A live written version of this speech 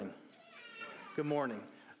Good morning.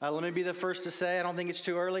 Let me be the first to say, I don't think it's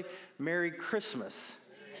too early, Merry Christmas.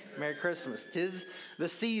 Merry Christmas. 'Tis the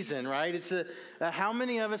season, right? It's how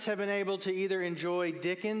many of us have been able to either enjoy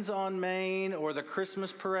Dickens on Main or the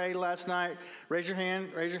Christmas parade last night? Raise your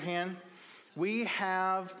hand. Raise your hand. We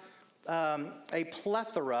have a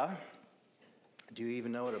plethora. Do you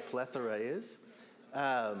even know what a plethora is?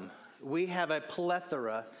 We have a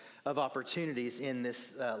plethora of opportunities in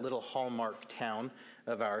this little hallmark town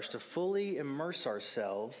of ours to fully immerse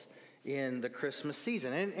ourselves in the Christmas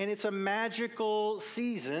season. And it's a magical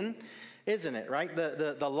season, isn't it, right?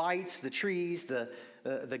 The lights, the trees, the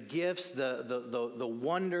gifts, the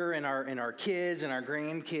wonder in our kids and our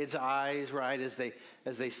grandkids' eyes, right, as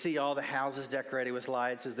they see all the houses decorated with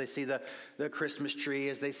lights, as they see the Christmas tree,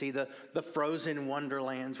 as they see the frozen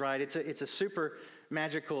wonderlands, right? It's a super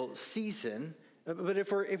magical season. But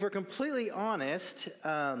if we're completely honest,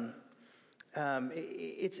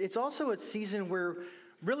 it's also a season where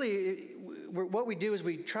really what we do is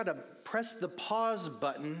we try to press the pause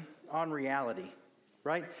button on reality,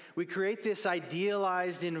 right? We create this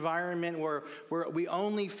idealized environment where we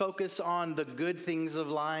only focus on the good things of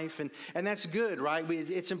life, and that's good, right?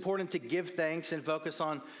 It's important to give thanks and focus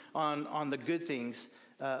on the good things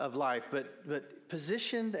of life. But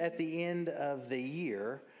positioned at the end of the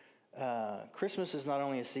year, Christmas is not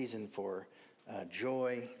only a season for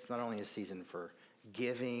joy, it's not only a season for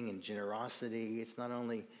giving and generosity, it's not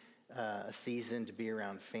only a season to be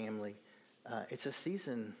around family, it's a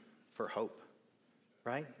season for hope,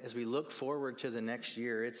 right? As we look forward to the next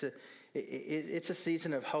year, it's a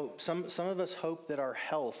season of hope. Some of us hope that our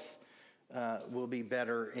health will be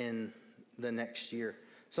better in the next year.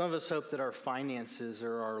 Some of us hope that our finances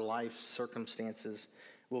or our life circumstances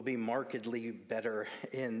will be markedly better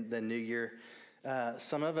in the new year.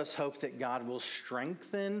 Some of us hope that God will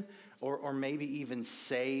strengthen or maybe even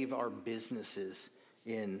save our businesses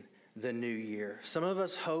in the new year. Some of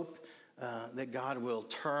us hope that God will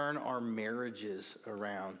turn our marriages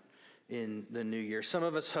around in the new year. Some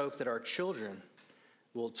of us hope that our children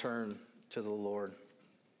will turn to the Lord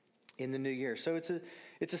in the new year. So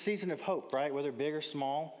it's a season of hope, right? Whether big or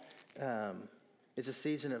small, it's a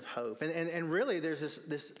season of hope. And really there's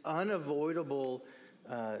this unavoidable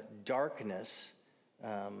darkness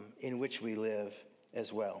in which we live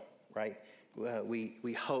as well, right?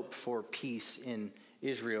 We hope for peace in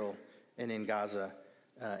Israel and in Gaza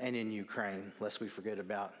and in Ukraine, lest we forget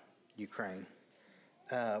about Ukraine.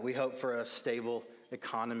 We hope for a stable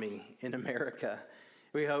economy in America.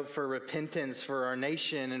 We hope for repentance for our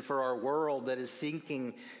nation and for our world that is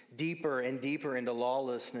sinking deeper and deeper into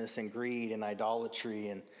lawlessness and greed and idolatry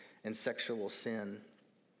and sexual sin.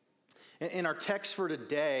 And our text for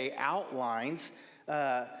today outlines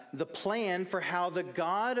the plan for how the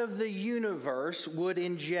God of the universe would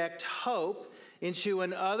inject hope into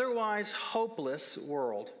an otherwise hopeless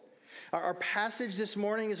world. Our passage this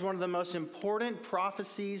morning is one of the most important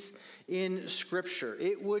prophecies in Scripture.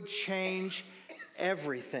 It would change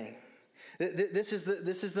everything. This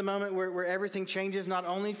is the moment where everything changes, not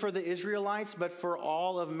only for the Israelites, but for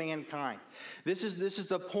all of mankind. This is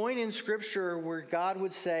the point in Scripture where God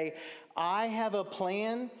would say, I have a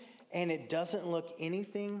plan, and it doesn't look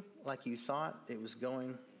anything like you thought it was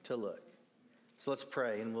going to look. So let's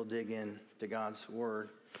pray, and we'll dig in to God's Word.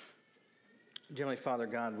 Heavenly Father,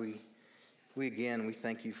 God, we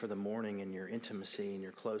thank you for the morning and your intimacy and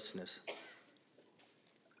your closeness.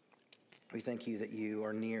 We thank you that you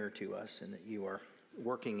are near to us and that you are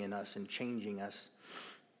working in us and changing us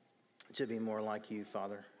to be more like you,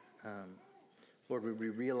 Father. Lord, we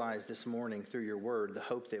realize this morning through your word the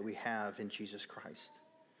hope that we have in Jesus Christ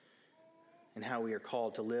and how we are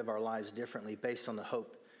called to live our lives differently based on the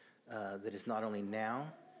hope that is not only now,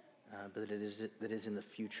 but that is in the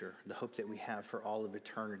future, the hope that we have for all of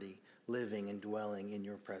eternity, living and dwelling in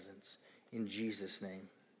your presence. In Jesus' name,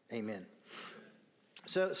 amen.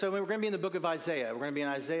 So we're going to be in the book of Isaiah. We're going to be in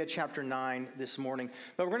Isaiah chapter 9 this morning.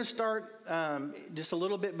 But we're going to start just a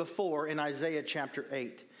little bit before in Isaiah chapter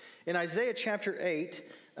 8. In Isaiah chapter 8,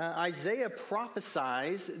 Isaiah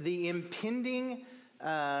prophesies the impending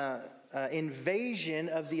invasion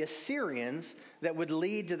of the Assyrians that would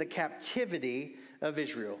lead to the captivity of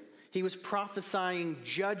Israel. He was prophesying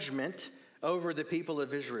judgment over the people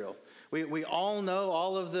of Israel. We all know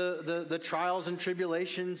all of the trials and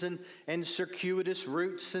tribulations and circuitous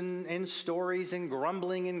routes and stories and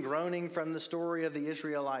grumbling and groaning from the story of the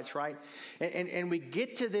Israelites, right? And we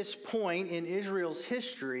get to this point in Israel's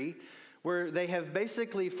history where they have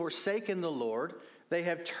basically forsaken the Lord. They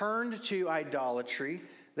have turned to idolatry.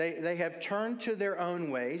 They have turned to their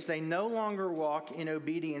own ways. They no longer walk in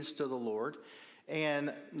obedience to the Lord.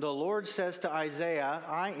 And the Lord says to Isaiah,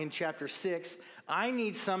 in chapter 6, I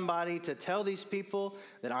need somebody to tell these people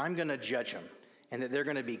that I'm going to judge them and that they're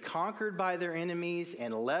going to be conquered by their enemies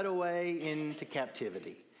and led away into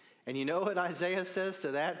captivity. And you know what Isaiah says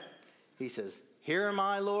to that? He says, here am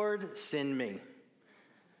I, Lord, send me.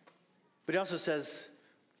 But he also says,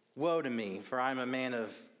 woe to me, for I'm a man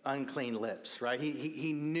of unclean lips, right?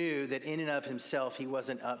 He knew that in and of himself, he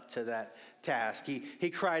wasn't up to that task. He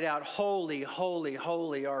cried out, holy, holy,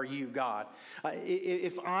 holy are you, God.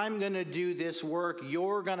 If I'm going to do this work,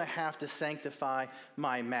 you're going to have to sanctify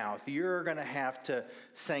my mouth. You're going to have to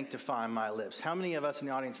sanctify my lips. How many of us in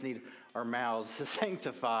the audience need our mouths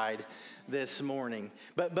sanctified this morning?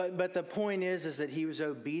 But the point is that he was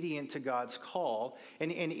obedient to God's call.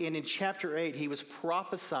 And in chapter 8, he was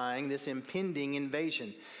prophesying this impending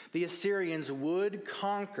invasion. The Assyrians would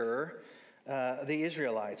conquer the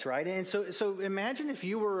Israelites, right? And so imagine if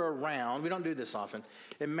you were around. We don't do this often.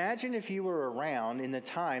 Imagine if you were around in the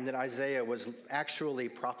time that Isaiah was actually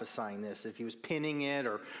prophesying this, if he was penning it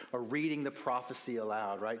or reading the prophecy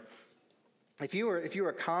aloud, right? If you were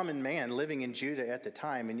a common man living in Judah at the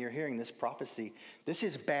time and you're hearing this prophecy, this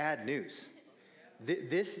is bad news.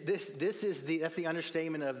 That's the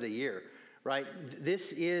understatement of the year, right?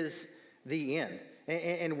 This is the end.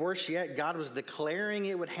 And worse yet, God was declaring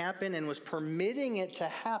it would happen and was permitting it to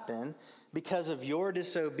happen because of your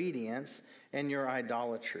disobedience and your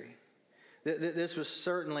idolatry. This was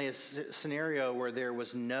certainly a scenario where there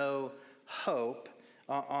was no hope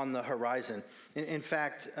on the horizon. In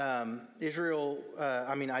fact, Isaiah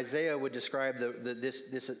would describe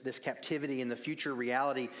this captivity and the future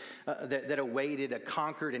reality that awaited a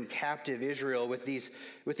conquered and captive Israel with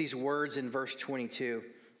these words in verse 22.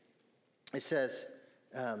 It says,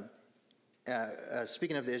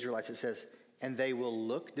 speaking of the Israelites, it says, and they will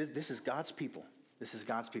look, this is God's people. This is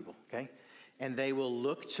God's people, okay? And they will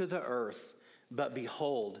look to the earth, but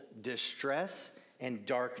behold, distress and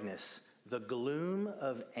darkness, the gloom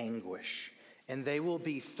of anguish, and they will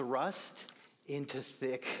be thrust into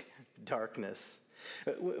thick darkness.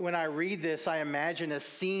 When I read this, I imagine a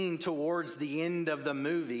scene towards the end of the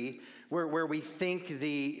movie where we think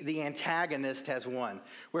the antagonist has won,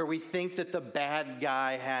 where we think that the bad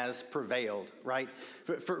guy has prevailed, right?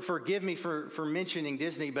 Forgive me for mentioning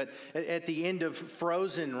Disney, but at the end of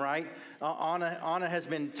Frozen, right? Anna has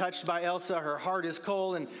been touched by Elsa. Her heart is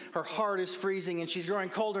cold and her heart is freezing and she's growing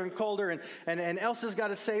colder and colder and Elsa's got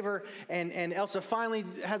to save her. And Elsa finally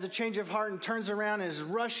has a change of heart and turns around and is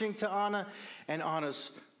rushing to Anna, and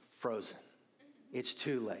Anna's frozen. It's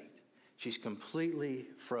too late. She's completely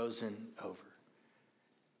frozen over.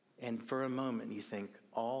 And for a moment you think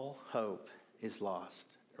all hope is lost,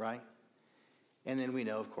 right? And then we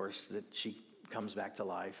know, of course, that she comes back to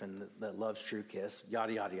life and that love's true kiss,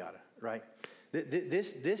 yada, yada, yada, right?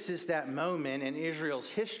 This is that moment in Israel's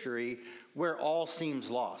history where all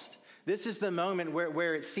seems lost. This is the moment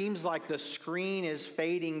where it seems like the screen is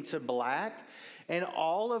fading to black and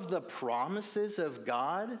all of the promises of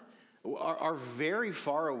God are very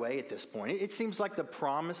far away at this point. It seems like the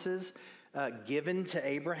promises given to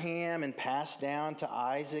Abraham and passed down to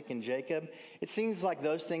Isaac and Jacob, it seems like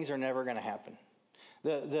those things are never going to happen.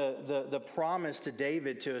 The promise to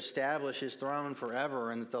David to establish his throne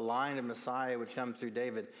forever and that the line of Messiah would come through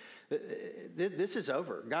David, this is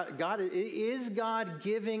over. God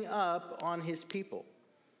giving up on his people?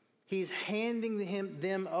 He's handing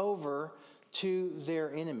them over to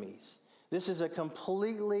their enemies. This is a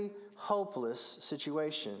completely hopeless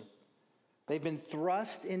situation. They've been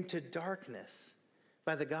thrust into darkness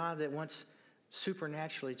by the God that once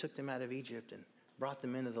supernaturally took them out of Egypt and brought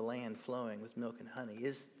them into the land flowing with milk and honey.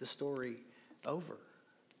 Is the story over?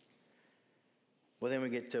 Well, then we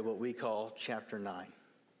get to what we call chapter 9.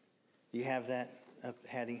 Do you have that up,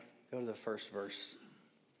 Hattie? Go to the first verse.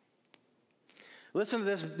 Listen to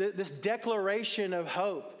this declaration of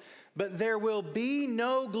hope. But there will be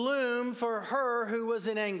no gloom for her who was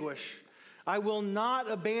in anguish. I will not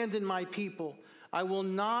abandon my people. I will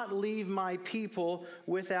not leave my people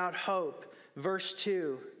without hope. Verse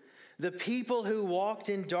 2. The people who walked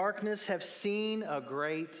in darkness have seen a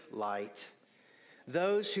great light.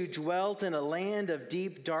 Those who dwelt in a land of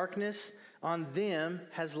deep darkness, on them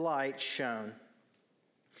has light shone.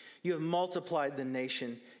 You have multiplied the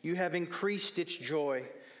nation. You have increased its joy.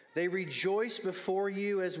 They rejoice before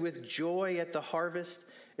you as with joy at the harvest,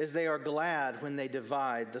 as they are glad when they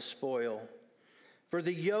divide the spoil. For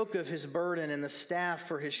the yoke of his burden and the staff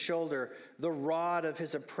for his shoulder, the rod of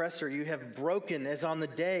his oppressor, you have broken as on the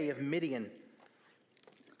day of Midian.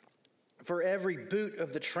 For every boot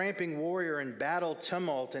of the tramping warrior in battle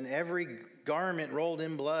tumult and every garment rolled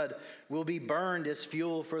in blood will be burned as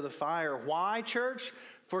fuel for the fire. Why, church?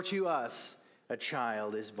 For to us a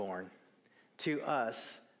child is born. To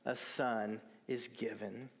us a son is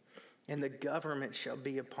given. And the government shall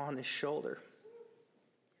be upon his shoulder.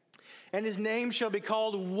 And his name shall be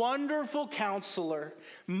called Wonderful Counselor,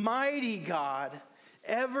 Mighty God,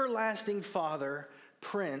 Everlasting Father,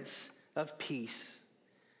 Prince of Peace.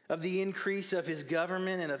 Of the increase of his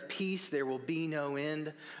government and of peace there will be no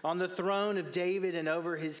end. On the throne of David and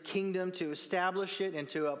over his kingdom, to establish it and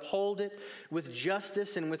to uphold it with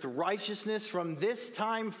justice and with righteousness from this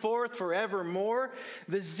time forth forevermore.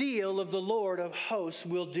 The zeal of the Lord of hosts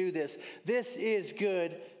will do this. This is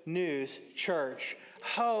good news, church.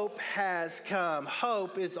 Hope has come.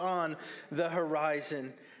 Hope is on the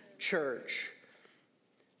horizon, church.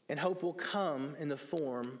 And hope will come in the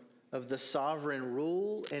form of the sovereign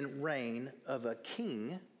rule and reign of a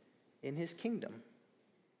king in his kingdom.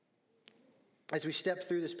 As we step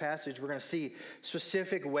through this passage, we're going to see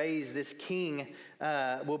specific ways this king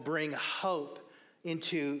will bring hope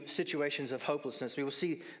into situations of hopelessness. We will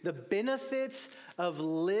see the benefits of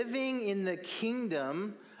living in the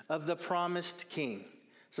kingdom of the promised king.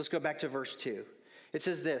 So let's go back to verse 2. It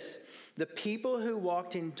says this: the people who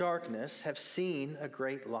walked in darkness have seen a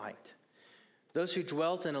great light. Those who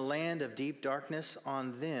dwelt in a land of deep darkness,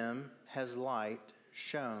 on them has light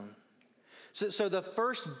shone. So the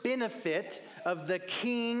first benefit of the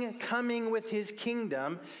king coming with his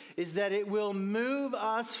kingdom is that it will move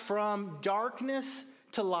us from darkness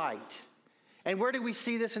to light. And where do we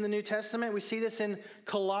see this in the New Testament? We see this in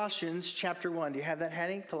Colossians chapter 1. Do you have that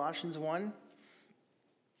heading? Colossians 1?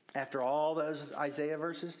 After all those Isaiah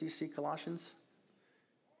verses, do you see Colossians?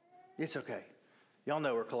 It's okay. Y'all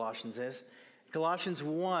know where Colossians is. Colossians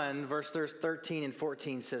 1, verse 13 and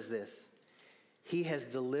 14 says this: he has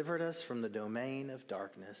delivered us from the domain of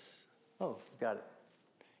darkness. Oh, got it.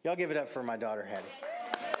 Y'all give it up for my daughter, Hattie.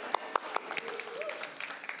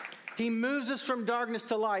 He moves us from darkness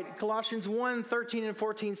to light. Colossians 1, 13 and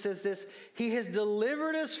 14 says this: he has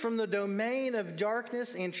delivered us from the domain of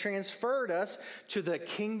darkness and transferred us to the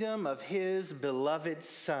kingdom of his beloved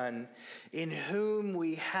Son, in whom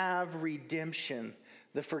we have redemption,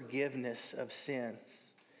 the forgiveness of sins.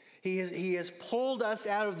 He has pulled us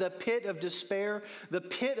out of the pit of despair, the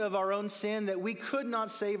pit of our own sin that we could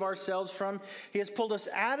not save ourselves from. He has pulled us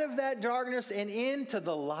out of that darkness and into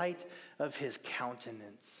the light of his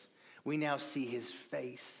countenance. We now see his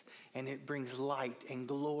face, and it brings light and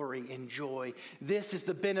glory and joy. This is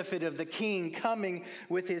the benefit of the king coming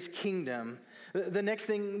with his kingdom. The next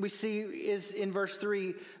thing we see is in verse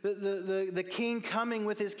 3, the king coming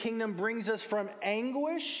with his kingdom brings us from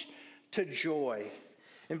anguish to joy.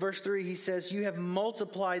 In verse 3, he says, you have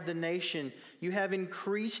multiplied the nation. You have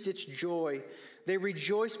increased its joy. They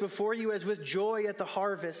rejoice before you as with joy at the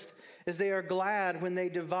harvest, as they are glad when they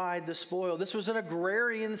divide the spoil. This was an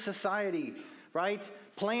agrarian society, right?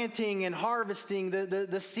 Planting and harvesting,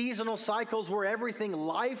 the seasonal cycles were everything.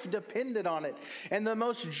 Life depended on it. And the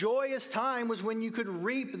most joyous time was when you could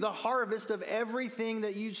reap the harvest of everything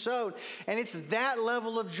that you sowed. And it's that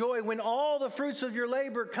level of joy when all the fruits of your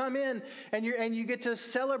labor come in and you get to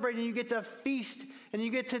celebrate and you get to feast and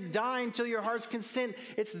you get to dine till your heart's content.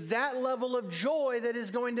 It's that level of joy that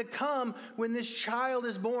is going to come when this child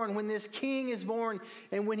is born, when this king is born,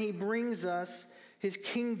 and when he brings us his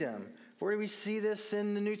kingdom. Where do we see this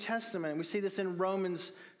in the New Testament? We see this in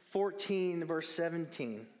Romans 14, verse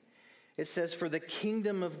 17. It says, for the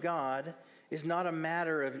kingdom of God is not a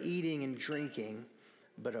matter of eating and drinking,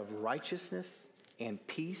 but of righteousness and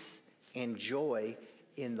peace and joy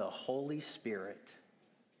in the Holy Spirit.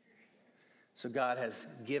 So God has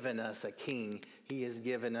given us a king. He has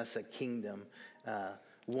given us a kingdom,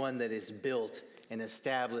 one that is built and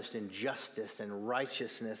established in justice and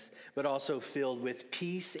righteousness, but also filled with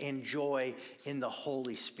peace and joy in the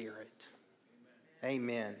Holy Spirit.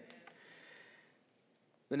 Amen.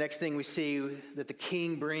 The next thing we see that the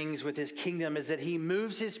king brings with his kingdom is that he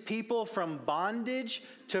moves his people from bondage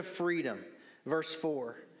to freedom. Verse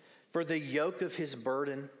 4, for the yoke of his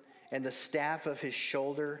burden and the staff of his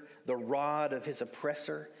shoulder, the rod of his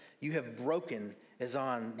oppressor, you have broken as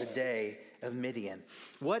on the day of Midian.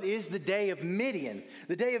 What is the day of Midian?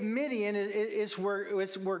 The day of Midian is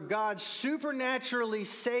where God supernaturally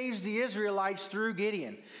saves the Israelites through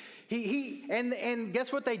Gideon. And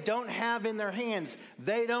guess what they don't have in their hands?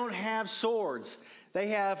 They don't have swords. They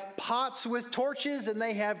have pots with torches and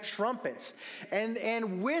they have trumpets.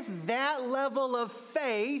 And with that level of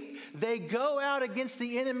faith, they go out against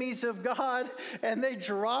the enemies of God and they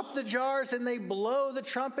drop the jars and they blow the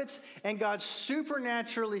trumpets and God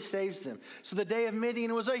supernaturally saves them. So the day of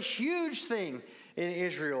Midian was a huge thing in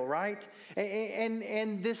Israel, right?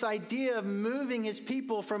 And this idea of moving his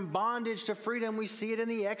people from bondage to freedom, we see it in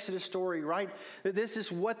the Exodus story, right? That this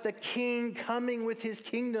is what the king coming with his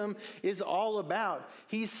kingdom is all about.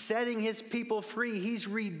 He's setting his people free. He's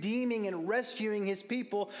redeeming and rescuing his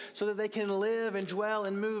people so that they can live and dwell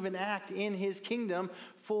and move and act in his kingdom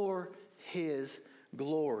for his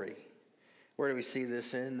glory. Where do we see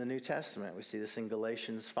this in the New Testament? We see this in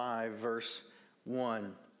Galatians 5, verse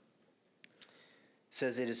 1. It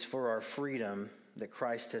says, "It is for our freedom that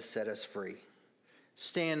Christ has set us free.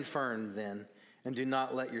 Stand firm then, and do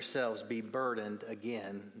not let yourselves be burdened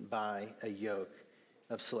again by a yoke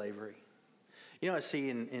of slavery." You know, I see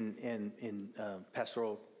in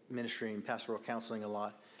pastoral ministry and pastoral counseling a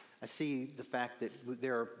lot, I see the fact that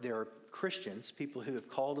there are Christians, people who have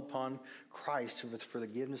called upon Christ for the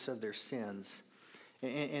forgiveness of their sins.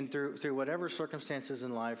 And through whatever circumstances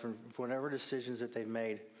in life and whatever decisions that they've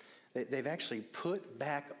made, they've actually put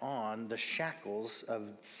back on the shackles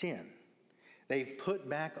of sin. They've put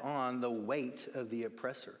back on the weight of the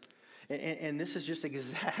oppressor. And this is just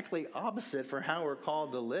exactly opposite for how we're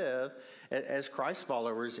called to live as Christ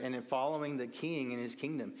followers and in following the King and his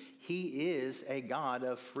kingdom. He is a God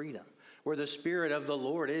of freedom. Where the Spirit of the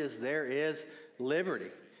Lord is, there is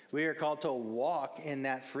liberty. We are called to walk in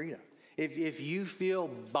that freedom. If you feel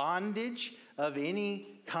bondage of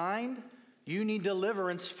any kind, you need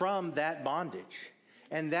deliverance from that bondage.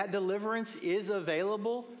 And that deliverance is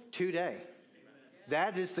available today.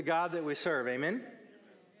 That is the God that we serve. Amen?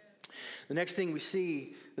 The next thing we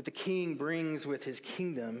see that the king brings with his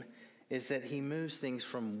kingdom is that he moves things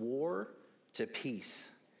from war to peace.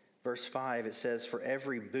 Verse 5, it says, "For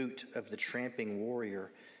every boot of the tramping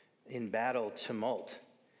warrior in battle tumult,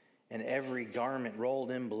 and every garment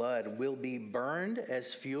rolled in blood will be burned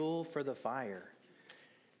as fuel for the fire."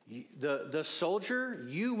 The soldier,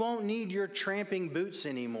 you won't need your tramping boots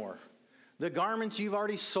anymore. The garments you've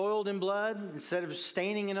already soiled in blood, instead of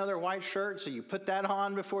staining another white shirt, so you put that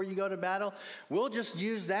on before you go to battle, we'll just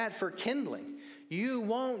use that for kindling. You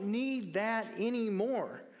won't need that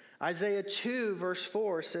anymore. Isaiah 2 verse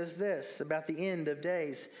 4 says this about the end of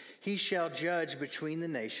days. "He shall judge between the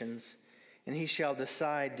nations, and he shall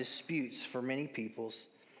decide disputes for many peoples,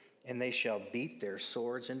 and they shall beat their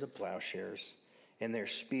swords into plowshares, and their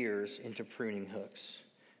spears into pruning hooks.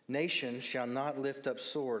 Nation shall not lift up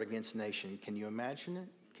sword against nation." Can you imagine it?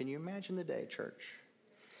 Can you imagine the day, church?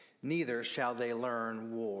 "Neither shall they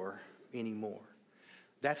learn war anymore."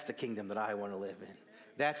 That's the kingdom that I want to live in.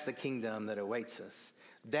 That's the kingdom that awaits us.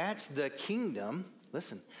 That's the kingdom,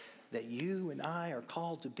 listen, that you and I are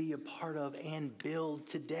called to be a part of and build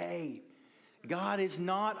today. God is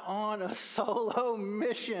not on a solo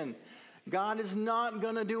mission. God is not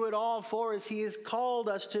going to do it all for us. He has called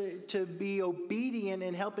us to be obedient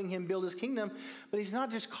in helping him build his kingdom. But he's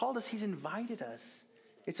not just called us, he's invited us.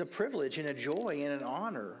 It's a privilege and a joy and an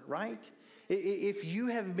honor, right? If you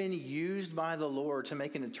have been used by the Lord to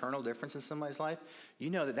make an eternal difference in somebody's life,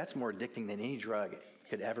 you know that that's more addicting than any drug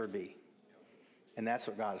could ever be. And that's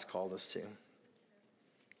what God has called us to.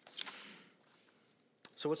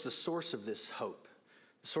 So what's the source of this hope?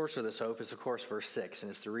 The source of this hope is, of course, verse 6,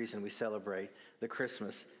 and it's the reason we celebrate the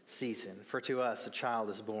Christmas season. "For to us a child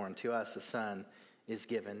is born, to us a son is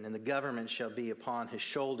given, and the government shall be upon his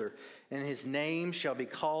shoulder, and his name shall be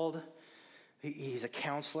called," he's a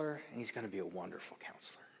counselor, and he's going to be a wonderful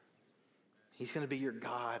counselor. He's going to be your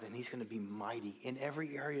God, and he's going to be mighty. In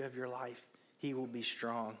every area of your life, he will be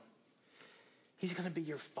strong. He's going to be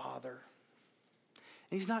your father.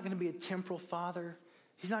 And he's not going to be a temporal father.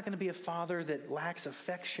 He's not going to be a father that lacks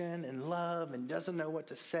affection and love and doesn't know what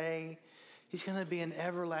to say. He's going to be an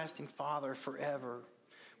everlasting father forever.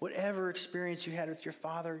 Whatever experience you had with your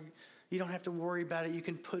father, you don't have to worry about it. You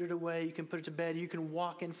can put it away. You can put it to bed. You can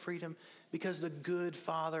walk in freedom because the good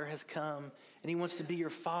Father has come, and he wants to be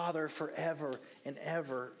your father forever and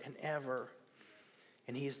ever and ever.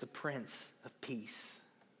 And he is the Prince of Peace.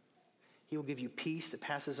 He will give you peace that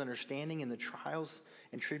passes understanding in the trials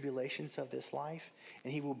and tribulations of this life.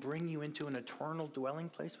 And he will bring you into an eternal dwelling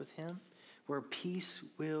place with him where peace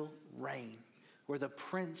will reign, where the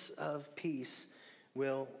Prince of Peace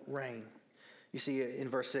will reign. You see, in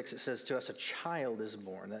verse 6, it says, "To us a child is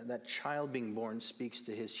born." That child being born speaks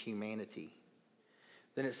to his humanity.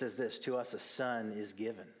 Then it says this, "To us a son is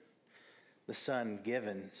given." The Son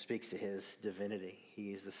given speaks to his divinity.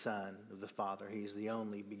 He is the Son of the Father. He is the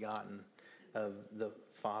only begotten of the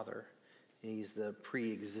Father. He's the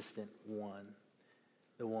pre-existent one,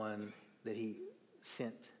 the one that he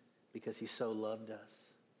sent because he so loved us.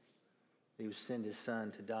 He would send his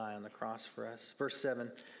Son to die on the cross for us. Verse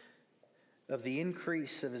 7, of the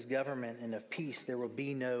increase of his government and of peace there will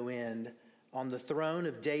be no end on the throne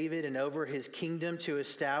of David and over his kingdom, to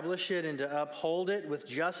establish it and to uphold it with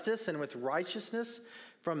justice and with righteousness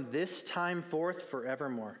from this time forth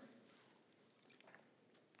forevermore.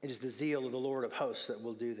 It is the zeal of the Lord of hosts that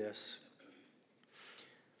will do this.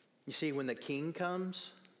 You see, when the King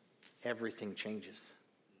comes, everything changes.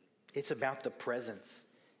 It's about the presence.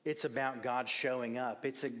 It's about God showing up.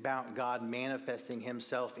 It's about God manifesting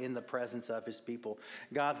himself in the presence of his people.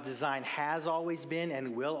 God's design has always been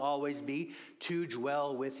and will always be to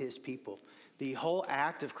dwell with his people. The whole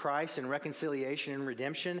act of Christ and reconciliation and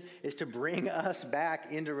redemption is to bring us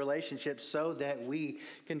back into relationship so that we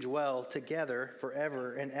can dwell together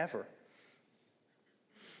forever and ever.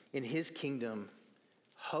 In his kingdom,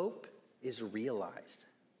 hope is realized.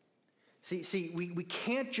 See, we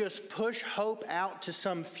can't just push hope out to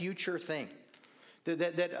some future thing.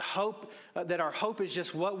 That our hope is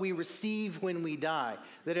just what we receive when we die.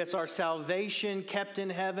 That it's our salvation kept in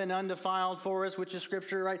heaven undefiled for us, which is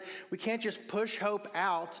Scripture, right? We can't just push hope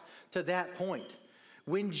out to that point.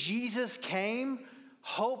 When Jesus came,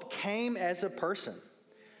 hope came as a person.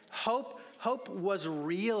 Hope was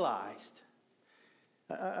realized.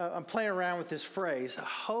 I'm playing around with this phrase.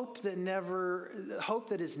 Hope that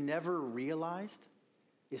is never realized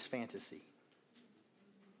is fantasy.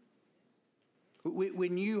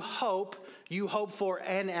 When you hope for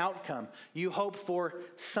an outcome. You hope for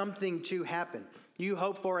something to happen. You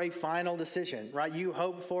hope for a final decision, right? You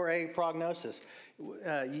hope for a prognosis.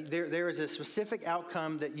 There is a specific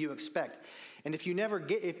outcome that you expect. And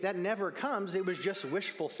if that never comes, it was just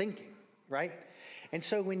wishful thinking, right? And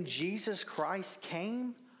so when Jesus Christ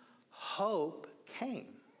came, hope came.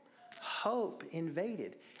 Hope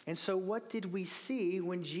invaded. And so what did we see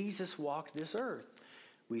when Jesus walked this earth?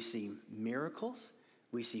 We see miracles.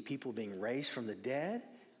 We see people being raised from the dead.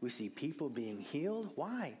 We see people being healed.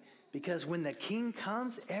 Why? Because when the King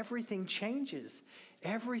comes, everything changes.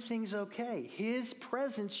 Everything's okay. His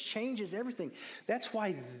presence changes everything. That's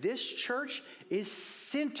why this church is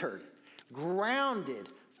centered, grounded,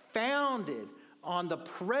 founded on the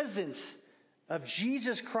presence of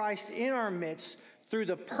Jesus Christ in our midst through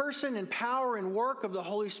the person and power and work of the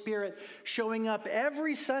Holy Spirit showing up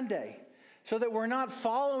every Sunday, so that we're not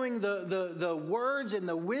following the words and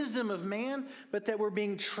the wisdom of man, but that we're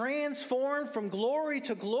being transformed from glory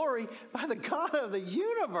to glory by the God of the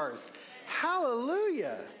universe.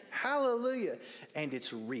 Hallelujah. Hallelujah. And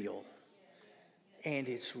it's real. And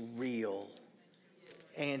it's real.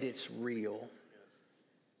 And it's real.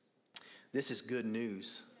 This is good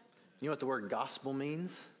news. You know what the word gospel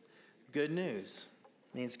means? Good news.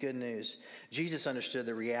 It means good news. Jesus understood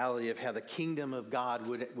the reality of how the kingdom of God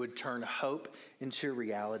would turn hope into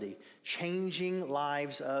reality, changing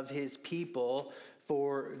lives of his people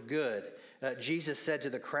for good. Jesus said to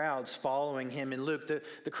the crowds following him in Luke,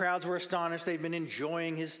 the crowds were astonished. They'd been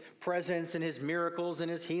enjoying his presence and his miracles and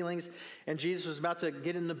his healings. And Jesus was about to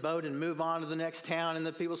get in the boat and move on to the next town. And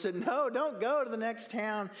the people said, no, don't go to the next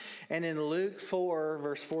town. And in Luke 4,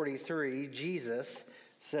 verse 43, Jesus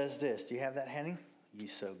says this. Do you have that, Henny? You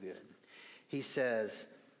so good. He says,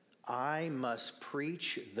 I must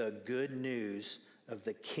preach the good news of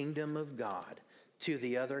the kingdom of God to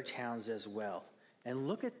the other towns as well. And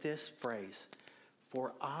look at this phrase,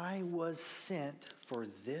 for I was sent for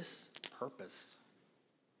this purpose.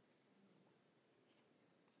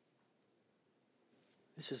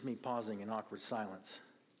 This is me pausing in awkward silence.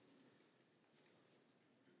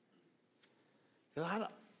 I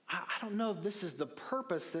don't know if this is the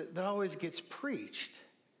purpose that always gets preached.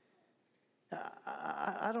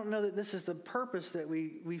 I don't know that this is the purpose that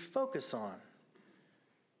we focus on.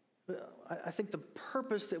 I think the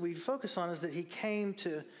purpose that we focus on is that he came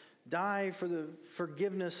to die for the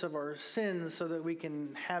forgiveness of our sins so that we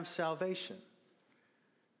can have salvation.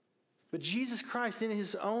 But Jesus Christ, in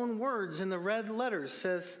his own words in the red letters,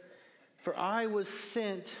 says, for I was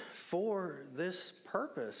sent for this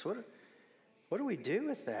purpose. What do we do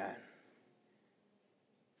with that?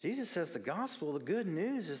 Jesus says the gospel, the good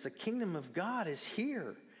news is the kingdom of God is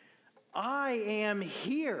here. I am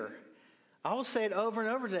here. I will say it over and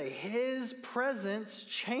over today. His presence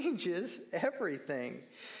changes everything.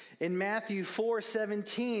 In Matthew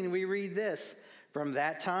 4:17, we read this. From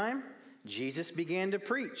that time, Jesus began to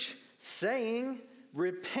preach, saying,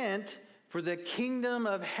 repent, for the kingdom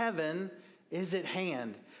of heaven is at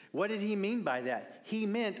hand. What did he mean by that? He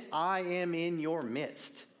meant, I am in your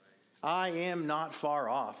midst. I am not far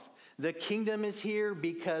off. The kingdom is here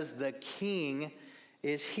because the king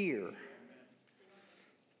is here.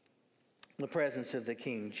 The presence of the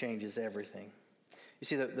king changes everything. You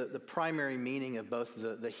see, the primary meaning of both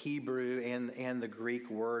the Hebrew and the Greek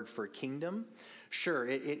word for kingdom, sure,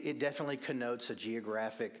 it definitely connotes a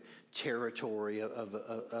geographic territory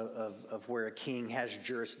of where a king has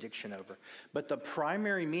jurisdiction over. But the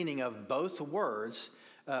primary meaning of both words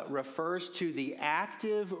refers to the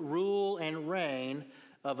active rule and reign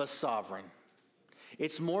of a sovereign.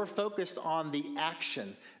 It's more focused on the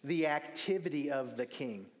action, the activity of the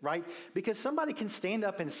king, right? Because somebody can stand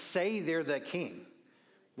up and say they're the king,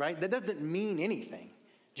 right? That doesn't mean anything.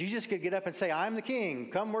 Jesus could get up and say, I'm the king,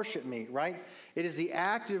 come worship me, right? It is the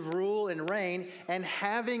active rule and reign, and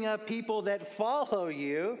having a people that follow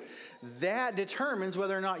you, that determines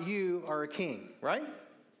whether or not you are a king, right?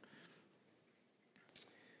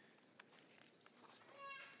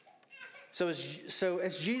 So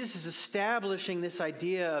as Jesus is establishing this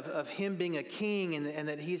idea of him being a king and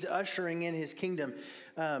that he's ushering in his kingdom,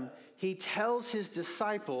 he tells his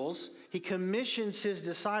disciples, he commissions his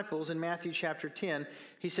disciples in Matthew chapter 10.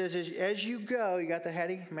 He says, as you go, you got the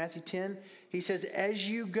heading, Matthew 10? He says, as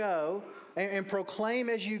you go, and proclaim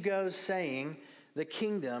as you go, saying, the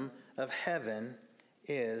kingdom of heaven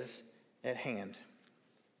is at hand.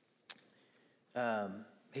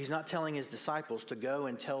 He's not telling his disciples to go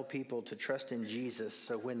and tell people to trust in Jesus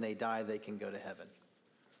so when they die they can go to heaven.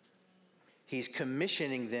 He's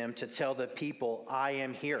commissioning them to tell the people, I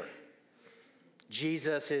am here.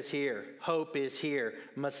 Jesus is here. Hope is here.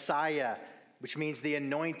 Messiah, which means the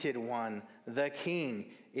anointed one, the king,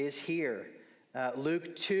 is here.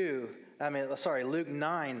 Luke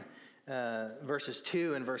 9, verses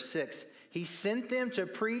 2 and verse 6. He sent them to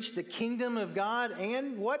preach the kingdom of God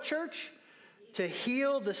and what, church? To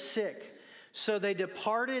heal the sick. So they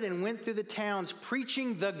departed and went through the towns,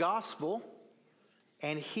 preaching the gospel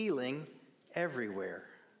and healing everywhere.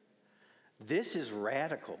 This is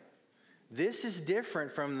radical. This is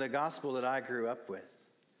different from the gospel that I grew up with.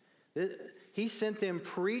 He sent them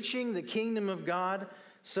preaching the kingdom of God,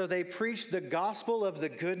 so they preached the gospel of the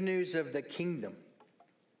good news of the kingdom.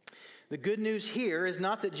 The good news here is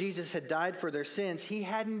not that Jesus had died for their sins. He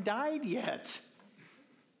hadn't died yet.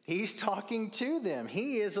 He's talking to them.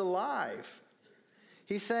 He is alive.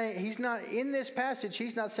 He's saying, he's not, in this passage,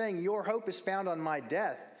 he's not saying your hope is found on my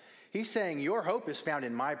death. He's saying your hope is found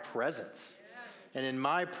in my presence and in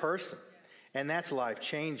my person. And that's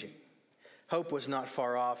life-changing. Hope was not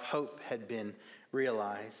far off. Hope had been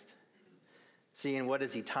realized. See, and what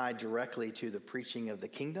is he tied directly to the preaching of the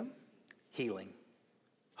kingdom? Healing,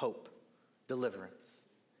 hope, deliverance.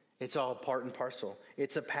 It's all part and parcel.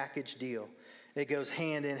 It's a package deal. It goes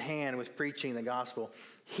hand in hand with preaching the gospel.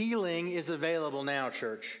 Healing is available now,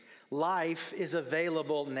 church. Life is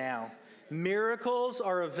available now. Miracles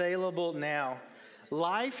are available now.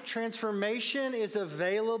 Life transformation is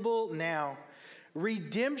available now.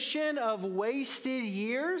 Redemption of wasted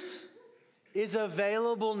years is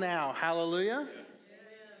available now. Hallelujah.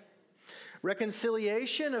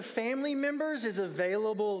 Reconciliation of family members is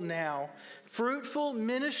available now. Fruitful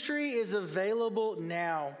ministry is available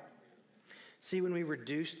now. See, when we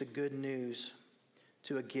reduce the good news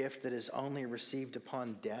to a gift that is only received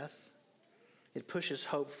upon death, it pushes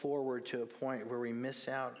hope forward to a point where we miss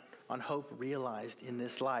out on hope realized in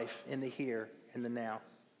this life, in the here, in the now.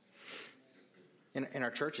 And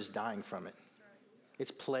our church is dying from it.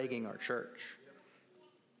 It's plaguing our church.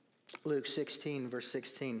 Luke 16, verse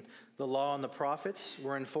 16. The law and the prophets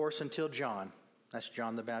were in force until John. That's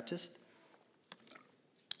John the Baptist.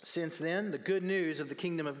 Since then, the good news of the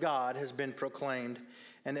kingdom of God has been proclaimed,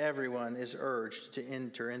 and everyone is urged to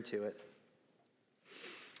enter into it.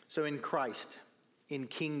 So in Christ, in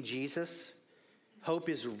King Jesus, hope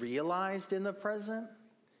is realized in the present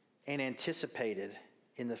and anticipated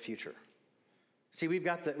in the future. See, we've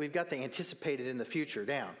got the anticipated in the future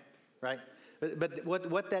down, right? But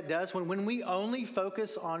what that does, when we only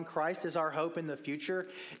focus on Christ as our hope in the future,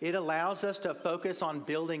 it allows us to focus on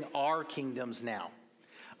building our kingdoms now.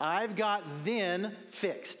 I've got then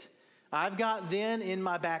fixed. I've got then in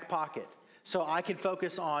my back pocket. So I can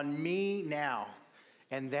focus on me now.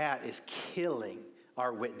 And that is killing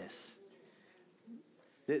our witness.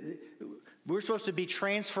 We're supposed to be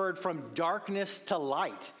transferred from darkness to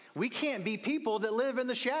light. We can't be people that live in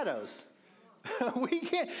the shadows. We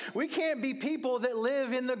can't be people that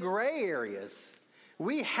live in the gray areas.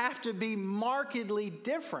 We have to be markedly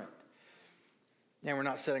different. And we're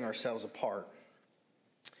not setting ourselves apart.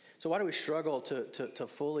 So why do we struggle to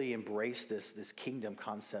fully embrace this kingdom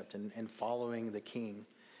concept and following the king?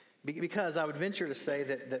 Because I would venture to say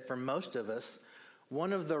that for most of us,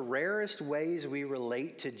 one of the rarest ways we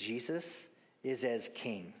relate to Jesus is as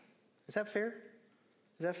king. Is that fair?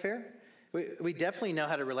 Is that fair? We definitely know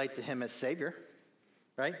how to relate to him as Savior,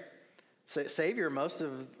 right? Savior, most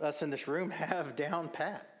of us in this room have down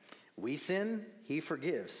pat. We sin, he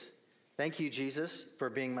forgives. Thank you, Jesus,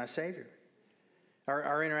 for being my Savior.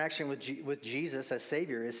 Our interaction with Jesus as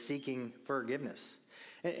Savior is seeking forgiveness.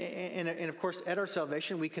 And of course, at our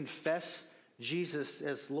salvation, we confess Jesus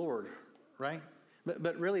as Lord, right?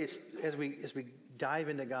 But really, it's as we dive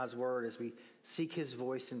into God's Word, as we seek his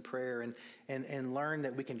voice in prayer and learn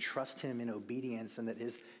that we can trust him in obedience and that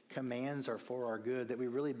his commands are for our good, that we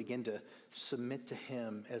really begin to submit to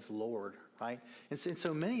him as Lord, right? And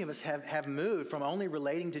so many of us have moved from only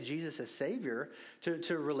relating to Jesus as Savior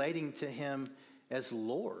to relating to him as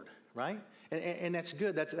Lord, right? And that's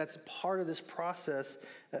good. That's part of this process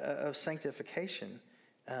of sanctification.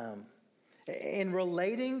 And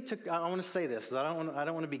relating to, I want to say this, because I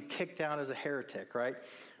don't want to be kicked out as a heretic, right?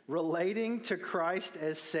 Relating to Christ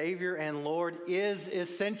as Savior and Lord is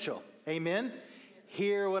essential. Amen?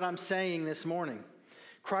 Hear what I'm saying this morning.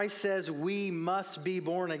 Christ says we must be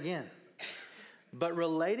born again. But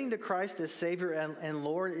relating to Christ as Savior and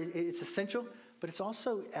Lord, it's essential, but it's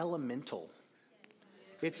also elemental.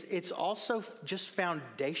 It's also just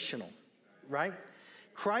foundational, right?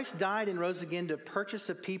 Christ died and rose again to purchase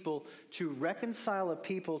a people, to reconcile a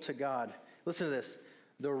people to God. Listen to this.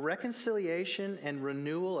 The reconciliation and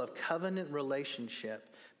renewal of covenant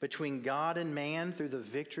relationship between God and man through the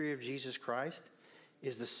victory of Jesus Christ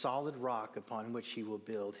is the solid rock upon which he will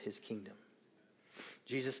build his kingdom.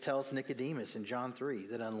 Jesus tells Nicodemus in John 3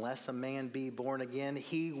 that unless a man be born again,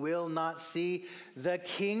 he will not see the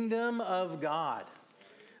kingdom of God.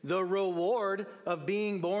 The reward of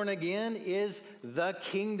being born again is the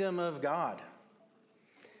kingdom of God.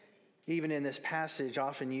 Even in this passage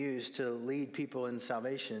often used to lead people in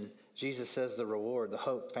salvation, Jesus says the reward, the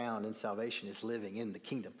hope found in salvation is living in the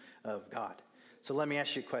kingdom of God. So let me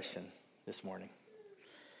ask you a question this morning.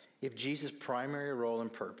 If Jesus' primary role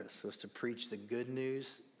and purpose was to preach the good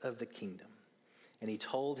news of the kingdom, and he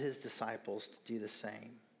told his disciples to do the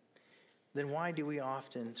same, then why do we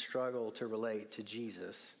often struggle to relate to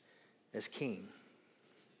Jesus as king?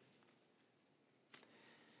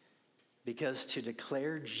 Because to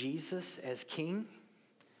declare Jesus as king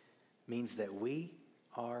means that we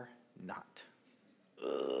are not.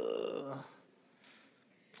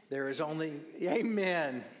 There is only,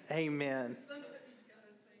 amen.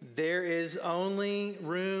 There is only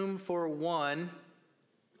room for one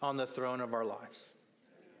on the throne of our lives.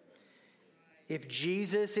 If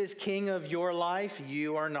Jesus is king of your life,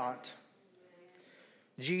 you are not.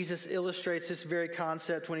 Jesus illustrates this very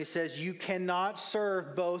concept when he says, you cannot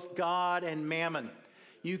serve both God and mammon.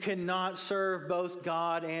 You cannot serve both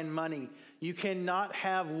God and money. You cannot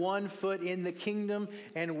have one foot in the kingdom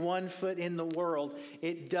and one foot in the world.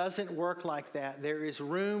 It doesn't work like that. There is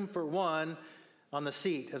room for one on the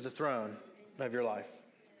seat of the throne of your life.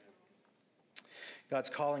 God's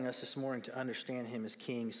calling us this morning to understand him as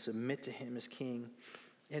king, submit to him as king,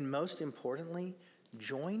 and most importantly,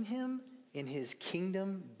 join him in his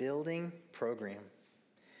kingdom building program.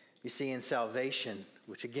 You see, in salvation,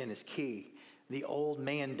 which again is key, the old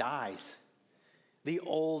man dies. The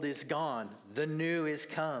old is gone. The new is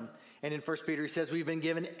come. And in 1 Peter, he says we've been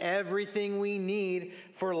given everything we need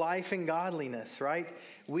for life and godliness, right?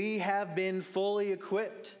 We have been fully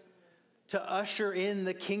equipped to usher in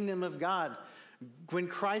the kingdom of God. When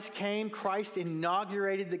Christ came, Christ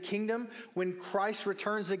inaugurated the kingdom. When Christ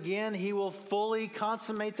returns again, he will fully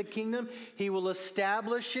consummate the kingdom. He will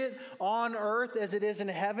establish it on earth as it is in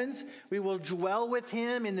heavens. We will dwell with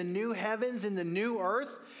him in the new heavens, in the new earth,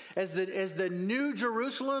 as the new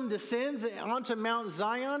Jerusalem descends onto Mount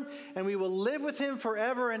Zion, and we will live with him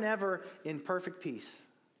forever and ever in perfect peace.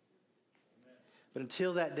 But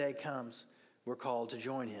until that day comes, we're called to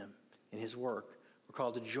join him in his work. We're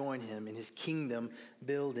called to join him in his kingdom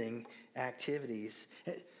building activities.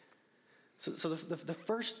 So the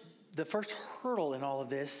first hurdle in all of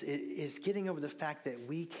this is getting over the fact that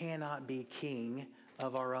we cannot be king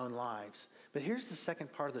of our own lives. But here's the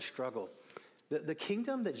second part of the struggle. The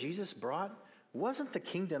kingdom that Jesus brought wasn't the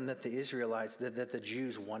kingdom that the Israelites, that the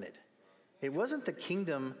Jews wanted. It wasn't the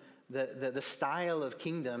kingdom, the style of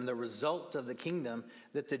kingdom, the result of the kingdom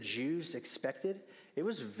that the Jews expected. It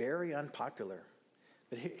was very unpopular.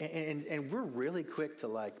 And we're really quick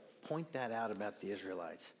to point that out about the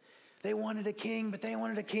Israelites. They wanted a king, but they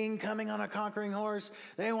wanted a king coming on a conquering horse.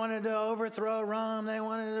 They wanted to overthrow Rome. They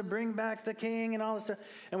wanted to bring back the king and all this stuff.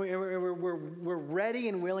 And we're ready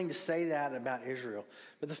and willing to say that about Israel.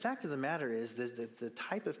 But the fact of the matter is that the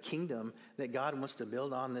type of kingdom that God wants to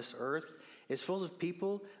build on this earth is full of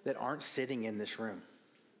people that aren't sitting in this room.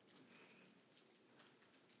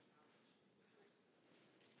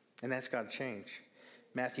 And that's got to change.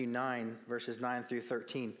 Matthew 9, verses 9 through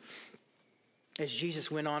 13. As Jesus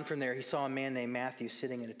went on from there, he saw a man named Matthew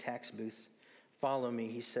sitting in a tax booth. "Follow me,"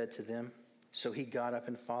 he said to them. So he got up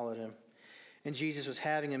and followed him. And Jesus was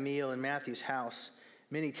having a meal in Matthew's house.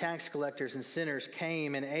 Many tax collectors and sinners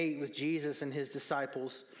came and ate with Jesus and his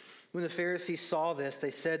disciples. When the Pharisees saw this,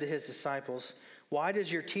 they said to his disciples, "Why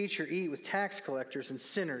does your teacher eat with tax collectors and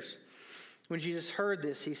sinners?" When Jesus heard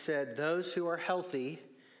this, he said, "Those who are healthy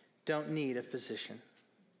don't need a physician,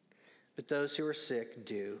 but those who are sick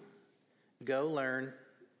do. Go learn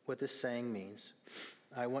what this saying means.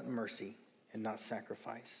 I want mercy and not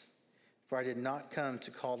sacrifice. For I did not come to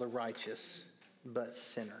call the righteous, but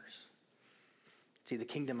sinners." See, the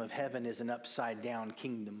kingdom of heaven is an upside down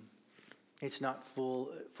kingdom. It's not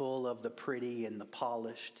full of the pretty and the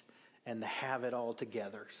polished and the have it all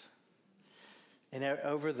togethers. And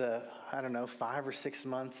over the, 5 or 6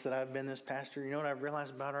 months that I've been this pastor, you know what I've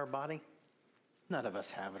realized about our body? None of us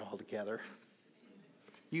have it all together.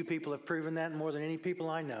 You people have proven that more than any people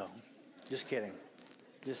I know. Just kidding.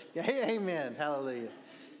 Hey, amen. Hallelujah.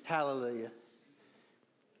 Hallelujah.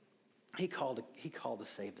 He called to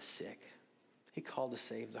save the sick. He called to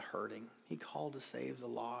save the hurting. He called to save the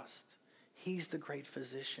lost. He's the great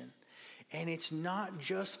physician. And it's not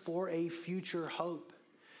just for a future hope.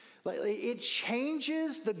 It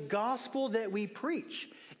changes the gospel that we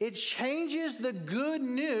preach. It changes the good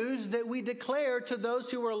news that we declare to those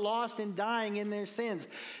who are lost and dying in their sins.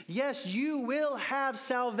 Yes, you will have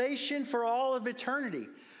salvation for all of eternity,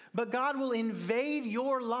 but God will invade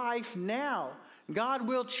your life now. God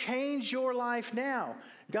will change your life now.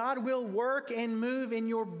 God will work and move in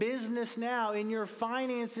your business now, in your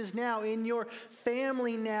finances now, in your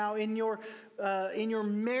family now, in your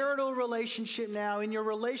marital relationship now, in your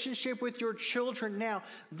relationship with your children now.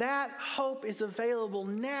 That hope is available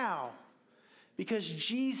now because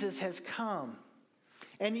Jesus has come.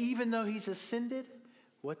 And even though he's ascended,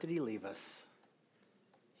 what did he leave us?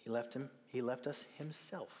 He left us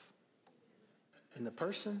himself in the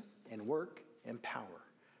person and work and power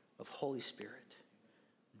of Holy Spirit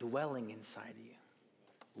dwelling inside you,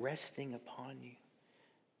 resting upon you,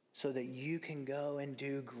 so that you can go and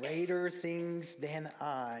do greater things than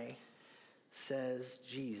I, says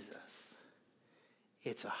Jesus.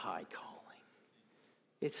 It's a high calling.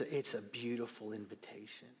 It's a beautiful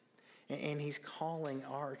invitation. And he's calling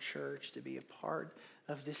our church to be a part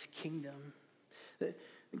of this kingdom.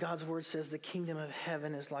 God's word says the kingdom of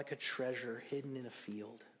heaven is like a treasure hidden in a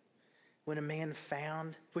field. Which a man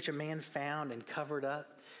found and covered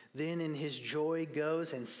up, then in his joy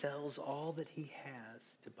goes and sells all that he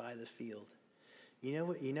has to buy the field. You know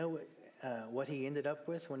what he ended up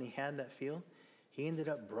with when he had that field? He ended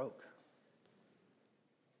up broke.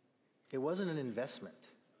 It wasn't an investment.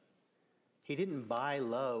 He didn't buy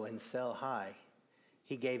low and sell high.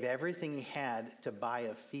 He gave everything he had to buy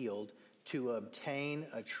a field to obtain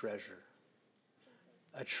a treasure.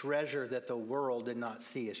 A treasure that the world did not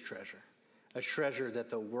see as treasure. A treasure that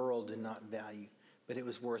the world did not value. But it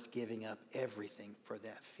was worth giving up everything for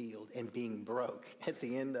that field and being broke at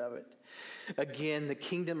the end of it. Again, the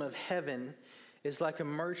kingdom of heaven is like a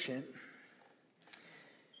merchant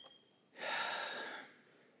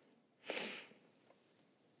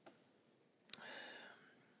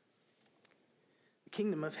The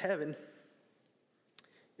kingdom of heaven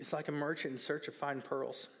is like a merchant in search of fine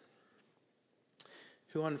pearls,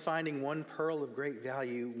 who on finding one pearl of great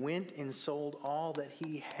value went and sold all that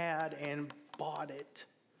he had and bought it.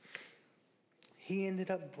 He ended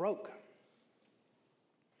up broke.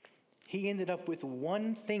 He ended up with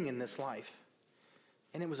one thing in this life,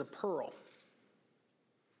 and it was a pearl.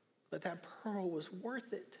 But that pearl was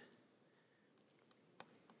worth it.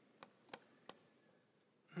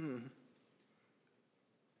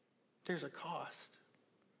 There's a cost.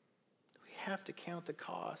 We have to count the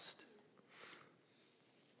cost.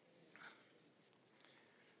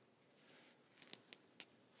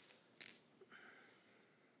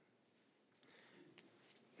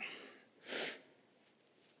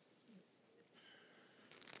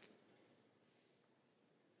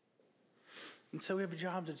 And so we have a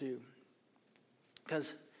job to do.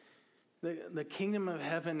 Because the kingdom of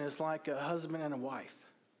heaven is like a husband and a wife.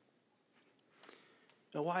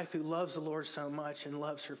 A wife who loves the Lord so much and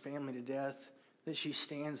loves her family to death that she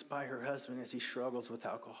stands by her husband as he struggles with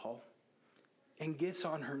alcohol and gets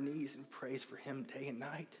on her knees and prays for him day and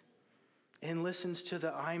night and listens to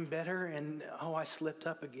the I'm better and I slipped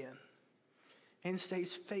up again and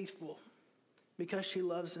stays faithful because she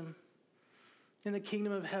loves him. And the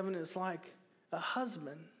kingdom of heaven is like a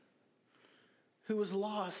husband who was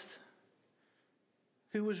lost,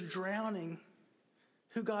 who was drowning,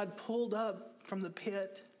 who God pulled up from the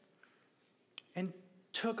pit and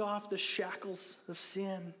took off the shackles of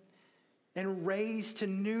sin and raised to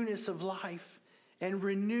newness of life and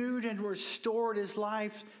renewed and restored his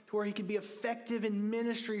life to where he could be effective in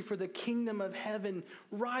ministry for the kingdom of heaven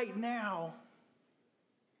right now.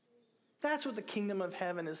 That's what the kingdom of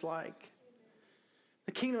heaven is like.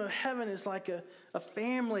 The kingdom of heaven is like a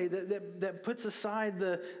family that puts aside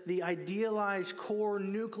the idealized core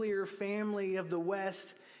nuclear family of the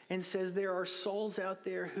West and says there are souls out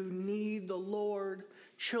there who need the Lord,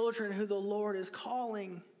 children who the Lord is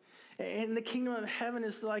calling. And the kingdom of heaven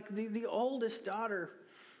is like the oldest daughter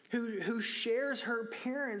who shares her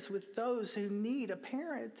parents with those who need a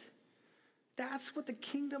parent. That's what the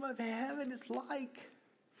kingdom of heaven is like.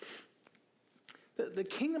 The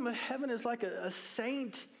kingdom of heaven is like a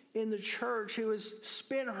saint in the church who has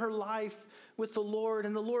spent her life with the Lord,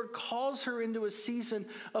 and the Lord calls her into a season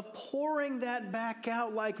of pouring that back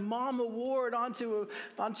out like Mama Ward onto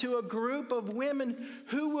a group of women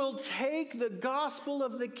who will take the gospel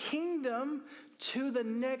of the kingdom to the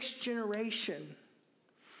next generation.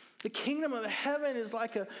 The kingdom of heaven is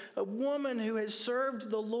like a woman who has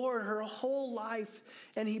served the Lord her whole life,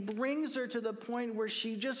 and he brings her to the point where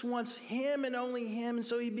she just wants him and only him, and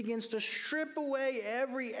so he begins to strip away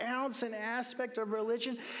every ounce and aspect of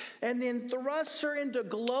religion and then thrusts her into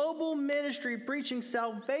global ministry, preaching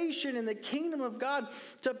salvation in the kingdom of God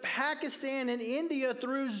to Pakistan and India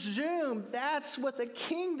through Zoom. That's what the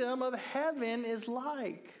kingdom of heaven is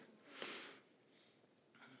like.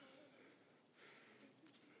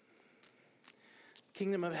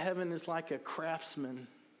 Kingdom of heaven is like a craftsman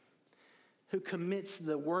who commits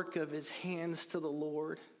the work of his hands to the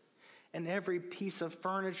Lord. And every piece of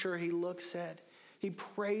furniture he looks at, he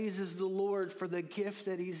praises the Lord for the gift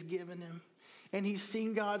that he's given him. And he's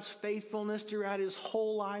seen God's faithfulness throughout his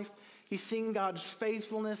whole life. He's seen God's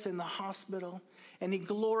faithfulness in the hospital. And he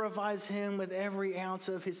glorifies him with every ounce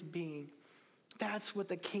of his being. That's what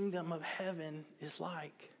the kingdom of heaven is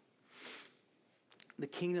like. The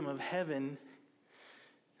kingdom of heaven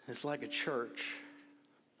is like a church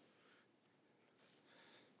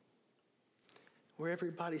where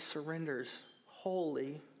everybody surrenders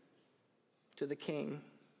wholly to the King,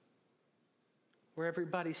 where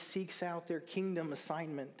everybody seeks out their kingdom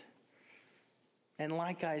assignment. And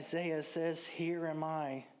like Isaiah says, "Here am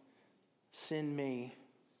I, send me."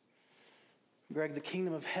 Greg, the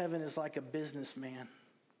kingdom of heaven is like a businessman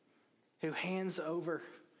who hands over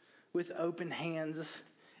with open hands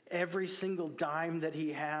every single dime that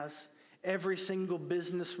he has, every single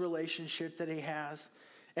business relationship that he has,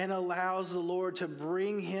 and allows the Lord to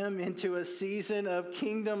bring him into a season of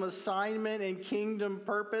kingdom assignment and kingdom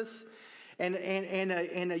purpose and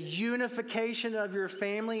a unification of your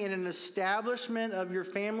family and an establishment of your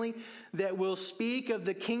family that will speak of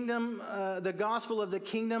the kingdom, the gospel of the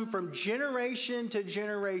kingdom from generation to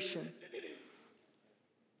generation.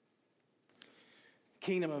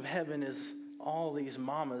 Kingdom of heaven is all these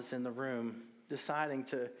mamas in the room deciding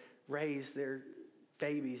to raise their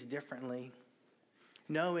babies differently,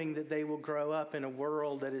 knowing that they will grow up in a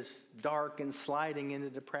world that is dark and sliding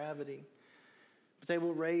into depravity. But they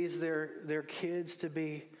will raise their kids to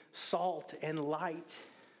be salt and light.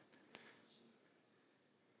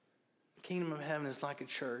 The kingdom of heaven is like a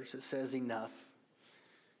church that says enough.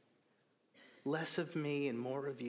 Less of me and more of you.